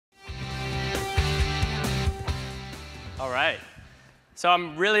All right. So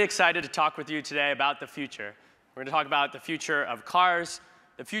I'm really excited to talk with you today about the future. We're going to talk about the future of cars,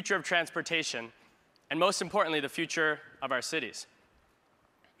 the future of transportation, and most importantly, the future of our cities.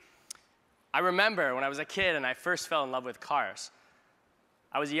 I remember when I was a kid and I first fell in love with cars.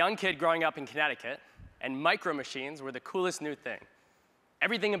 I was a young kid growing up in Connecticut, and micro machines were the coolest new thing.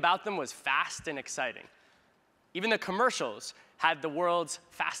 Everything about them was fast and exciting. Even the commercials had the world's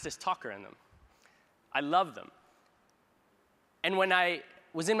fastest talker in them. I loved them. And when I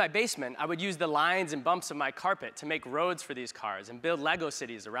was in my basement, I would use the lines and bumps of my carpet to make roads for these cars and build Lego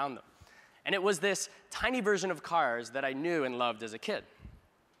cities around them. And it was this tiny version of cars that I knew and loved as a kid.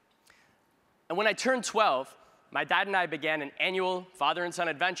 And when I turned 12, my dad and I began an annual father and son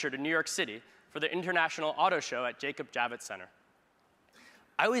adventure to New York City for the International Auto Show at Jacob Javits Center.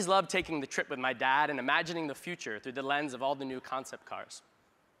 I always loved taking the trip with my dad and imagining the future through the lens of all the new concept cars.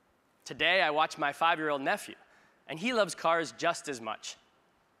 Today, I watch my 5-year-old nephew, and he loves cars just as much.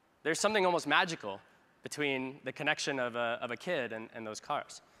 There's something almost magical between the connection of a kid and those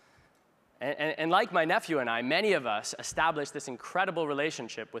cars. And like my nephew and I, many of us established this incredible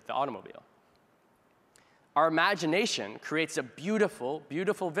relationship with the automobile. Our imagination creates a beautiful,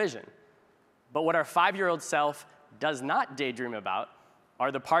 beautiful vision. But what our 5-year-old self does not daydream about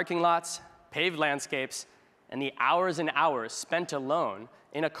are the parking lots, paved landscapes, and the hours and hours spent alone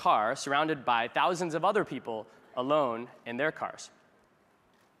in a car surrounded by thousands of other people alone in their cars.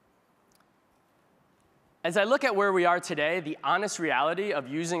 As I look at where we are today, the honest reality of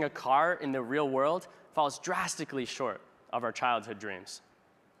using a car in the real world falls drastically short of our childhood dreams.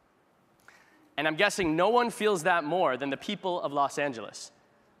 And I'm guessing no one feels that more than the people of Los Angeles,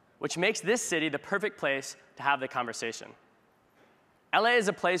 which makes this city the perfect place to have the conversation. LA is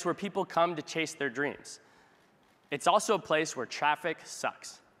a place where people come to chase their dreams. It's also a place where traffic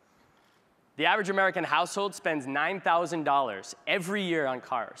sucks. The average American household spends $9,000 every year on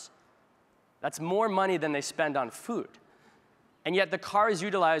cars. That's more money than they spend on food. And yet the car is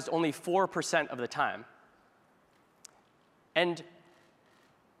utilized only 4% of the time. And,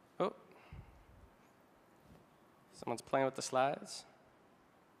 oh, someone's playing with the slides.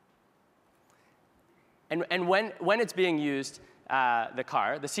 And when it's being used, the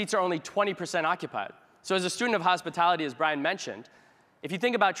car, the seats are only 20% occupied. So as a student of hospitality, as Brian mentioned, if you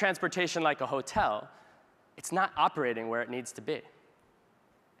think about transportation like a hotel, it's not operating where it needs to be.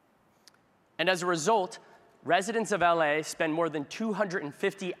 And as a result, residents of LA spend more than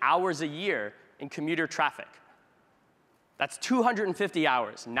 250 hours a year in commuter traffic. That's 250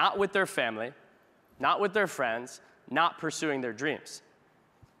 hours, not with their family, not with their friends, not pursuing their dreams.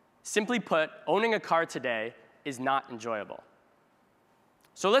 Simply put, owning a car today is not enjoyable.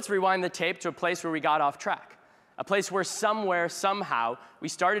 So let's rewind the tape to a place where we got off track, a place where somewhere, somehow, we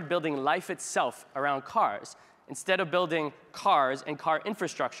started building life itself around cars instead of building cars and car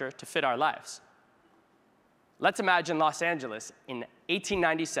infrastructure to fit our lives. Let's imagine Los Angeles in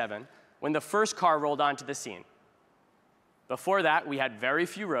 1897 when the first car rolled onto the scene. Before that, we had very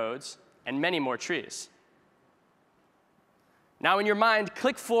few roads and many more trees. Now in your mind,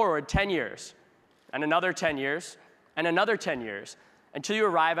 click forward 10 years, and another 10 years, and another 10 years, until you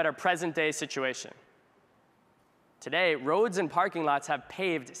arrive at our present-day situation. Today, roads and parking lots have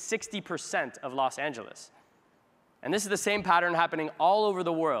paved 60% of Los Angeles. And this is the same pattern happening all over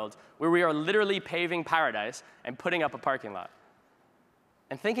the world, where we are literally paving paradise and putting up a parking lot.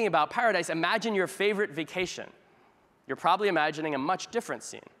 And thinking about paradise, imagine your favorite vacation. You're probably imagining a much different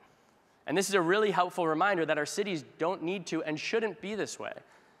scene. And this is a really helpful reminder that our cities don't need to and shouldn't be this way.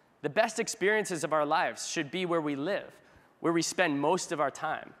 The best experiences of our lives should be where we live, where we spend most of our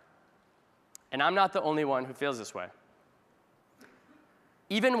time. And I'm not the only one who feels this way.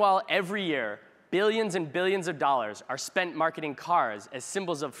 Even while every year, billions and billions of dollars are spent marketing cars as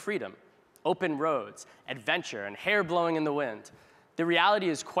symbols of freedom, open roads, adventure, and hair blowing in the wind, the reality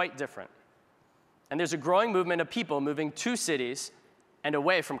is quite different. And there's a growing movement of people moving to cities and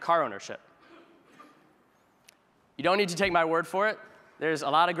away from car ownership. You don't need to take my word for it. There's a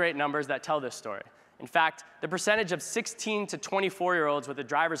lot of great numbers that tell this story. In fact, the percentage of 16 to 24-year-olds with a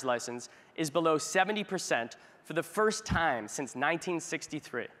driver's license is below 70% for the first time since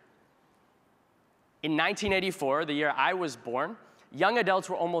 1963. In 1984, the year I was born, young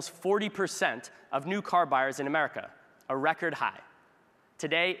adults were almost 40% of new car buyers in America, a record high.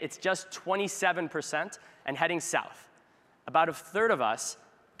 Today, it's just 27% and heading south. About a third of us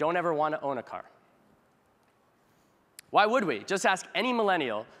don't ever want to own a car. Why would we? Just ask any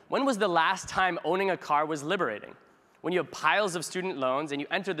millennial, when was the last time owning a car was liberating? When you have piles of student loans and you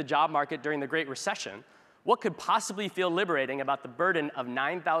entered the job market during the Great Recession, What could possibly feel liberating about the burden of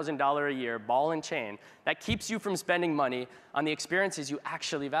 $9,000 a year ball and chain that keeps you from spending money on the experiences you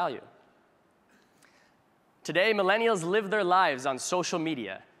actually value? Today, millennials live their lives on social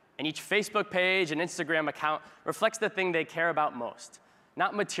media, and each Facebook page and Instagram account reflects the thing they care about most.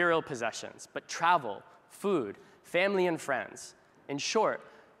 Not material possessions, but travel, food, family, and friends. In short,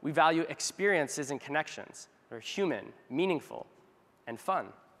 we value experiences and connections that are human, meaningful, and fun.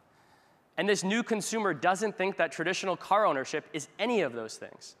 And this new consumer doesn't think that traditional car ownership is any of those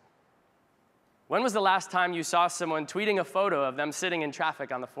things. When was the last time you saw someone tweeting a photo of them sitting in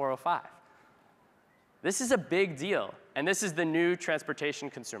traffic on the 405? This is a big deal, and this is the new transportation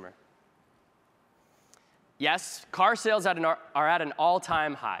consumer. Yes, car sales are at an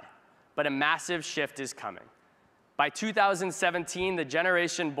all-time high, but a massive shift is coming. By 2017, the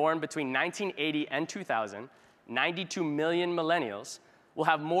generation born between 1980 and 2000, 92 million millennials, will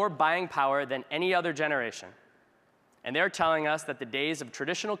have more buying power than any other generation. And they're telling us that the days of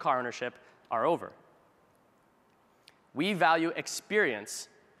traditional car ownership are over. We value experience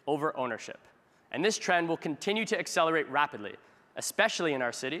over ownership. And this trend will continue to accelerate rapidly, especially in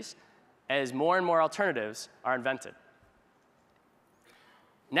our cities, as more and more alternatives are invented.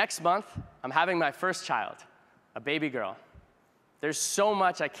 Next month, I'm having my first child, a baby girl. There's so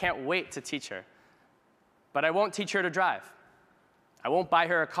much I can't wait to teach her. But I won't teach her to drive. I won't buy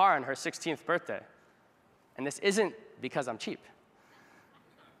her a car on her 16th birthday. And this isn't because I'm cheap.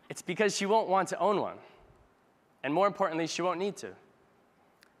 It's because she won't want to own one. And more importantly, she won't need to.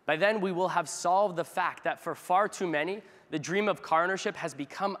 By then, we will have solved the fact that for far too many, the dream of car ownership has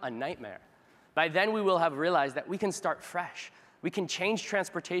become a nightmare. By then, we will have realized that we can start fresh. We can change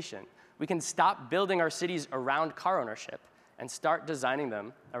transportation. We can stop building our cities around car ownership and start designing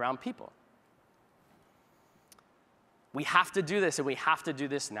them around people. We have to do this, and we have to do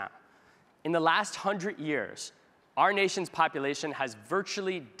this now. In the last 100 years, our nation's population has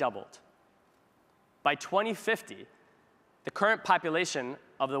virtually doubled. By 2050, the current population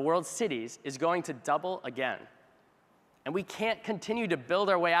of the world's cities is going to double again. And we can't continue to build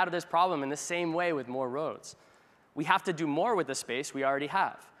our way out of this problem in the same way with more roads. We have to do more with the space we already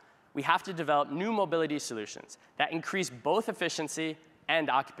have. We have to develop new mobility solutions that increase both efficiency and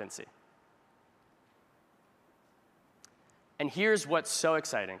occupancy. And here's what's so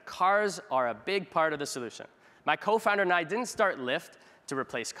exciting. Cars are a big part of the solution. My co-founder and I didn't start Lyft to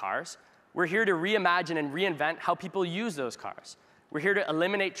replace cars. We're here to reimagine and reinvent how people use those cars. We're here to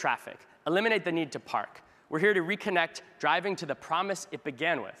eliminate traffic, eliminate the need to park. We're here to reconnect driving to the promise it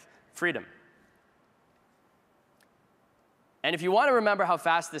began with, freedom. And if you want to remember how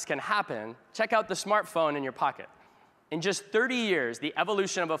fast this can happen, check out the smartphone in your pocket. In just 30 years, the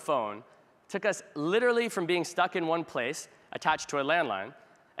evolution of a phone took us literally from being stuck in one place, attached to a landline,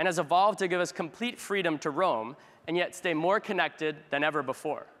 and has evolved to give us complete freedom to roam and yet stay more connected than ever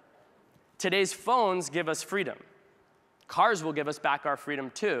before. Today's phones give us freedom. Cars will give us back our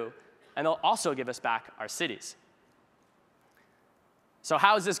freedom too, and they'll also give us back our cities. So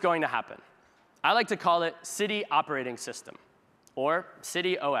how is this going to happen? I like to call it City Operating System, or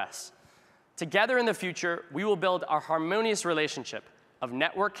City OS. Together in the future, we will build our harmonious relationship of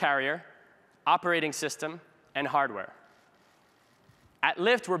network carrier, operating system, and hardware. At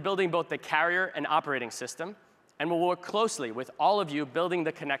Lyft, we're building both the carrier and operating system, and we'll work closely with all of you building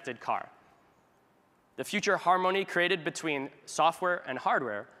the connected car. The future harmony created between software and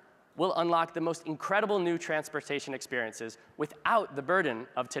hardware will unlock the most incredible new transportation experiences without the burden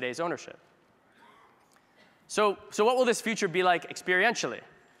of today's ownership. So what will this future be like experientially?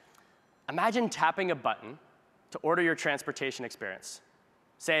 Imagine tapping a button to order your transportation experience,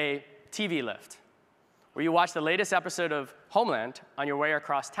 say TV Lyft, where you watch the latest episode of Homeland on your way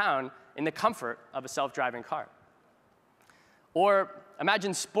across town in the comfort of a self-driving car. Or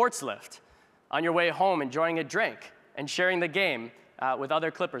imagine Sports Lyft on your way home enjoying a drink and sharing the game with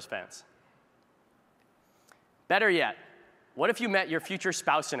other Clippers fans. Better yet, what if you met your future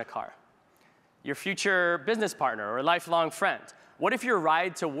spouse in a car, your future business partner or lifelong friend? What if your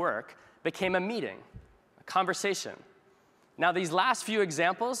ride to work became a meeting, a conversation? Now, these last few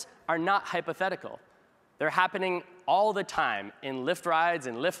examples are not hypothetical. They're happening all the time in Lyft rides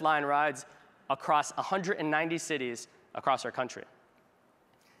and Lyft line rides across 190 cities across our country.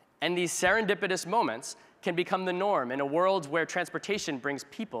 And these serendipitous moments can become the norm in a world where transportation brings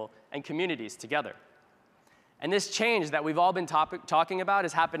people and communities together. And this change that we've all been talking about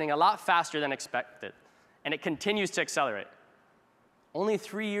is happening a lot faster than expected, and it continues to accelerate. Only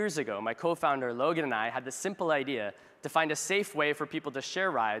 3 years ago, my co-founder Logan and I had the simple idea to find a safe way for people to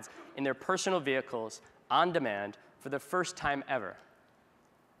share rides in their personal vehicles on demand for the first time ever.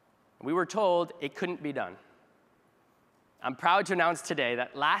 We were told it couldn't be done. I'm proud to announce today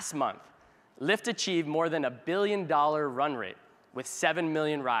that last month, Lyft achieved more than $1 billion run rate with 7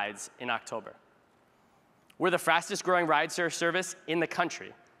 million rides in October. We're the fastest growing rideshare service in the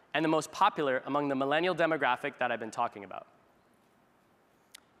country and the most popular among the millennial demographic that I've been talking about.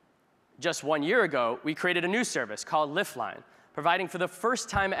 Just 1 year ago, we created a new service called Lyft Line, providing for the first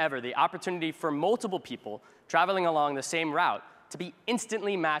time ever the opportunity for multiple people traveling along the same route to be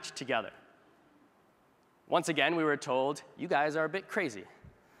instantly matched together. Once again, we were told, you guys are a bit crazy.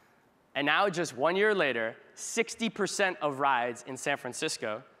 And now, just 1 year later, 60% of rides in San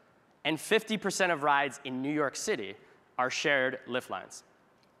Francisco and 50% of rides in New York City are shared Lyft lines.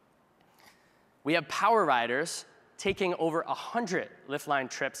 We have power riders taking over 100 Lyft line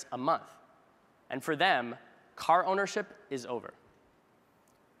trips a month. And for them, car ownership is over.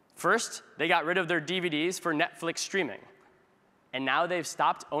 First, they got rid of their DVDs for Netflix streaming. And now they've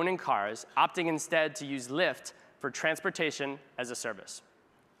stopped owning cars, opting instead to use Lyft for transportation as a service.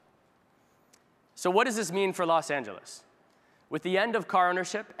 So what does this mean for Los Angeles? With the end of car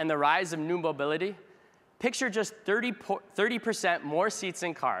ownership and the rise of new mobility, picture just 30% more seats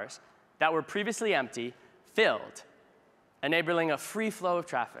in cars that were previously empty filled, enabling a free flow of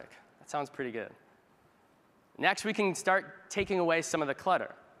traffic. That sounds pretty good. Next, we can start taking away some of the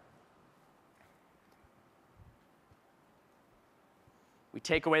clutter. We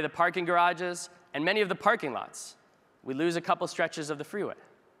take away the parking garages and many of the parking lots. We lose a couple stretches of the freeway.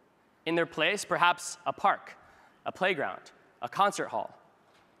 In their place, perhaps a park, a playground, a concert hall,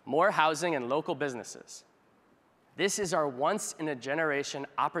 more housing and local businesses. This is our once-in-a-generation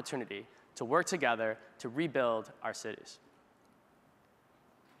opportunity to work together to rebuild our cities.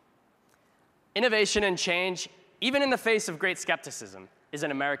 Innovation and change, even in the face of great skepticism, is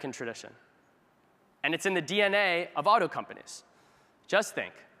an American tradition. And it's in the DNA of auto companies. Just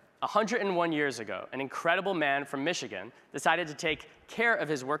think, 101 years ago, an incredible man from Michigan decided to take care of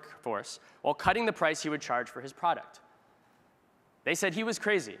his workforce while cutting the price he would charge for his product. They said he was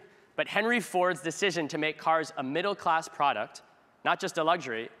crazy, but Henry Ford's decision to make cars a middle-class product, not just a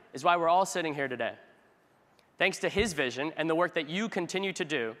luxury, is why we're all sitting here today. Thanks to his vision and the work that you continue to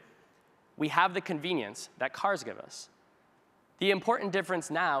do, we have the convenience that cars give us. The important difference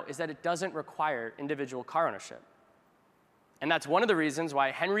now is that it doesn't require individual car ownership. And that's one of the reasons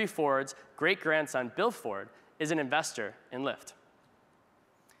why Henry Ford's great-grandson, Bill Ford, is an investor in Lyft.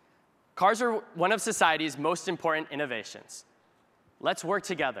 Cars are one of society's most important innovations. Let's work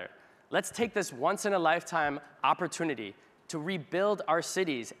together. Let's take this once-in-a-lifetime opportunity to rebuild our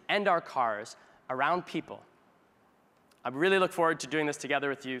cities and our cars around people. I really look forward to doing this together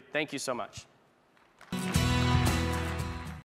with you. Thank you so much.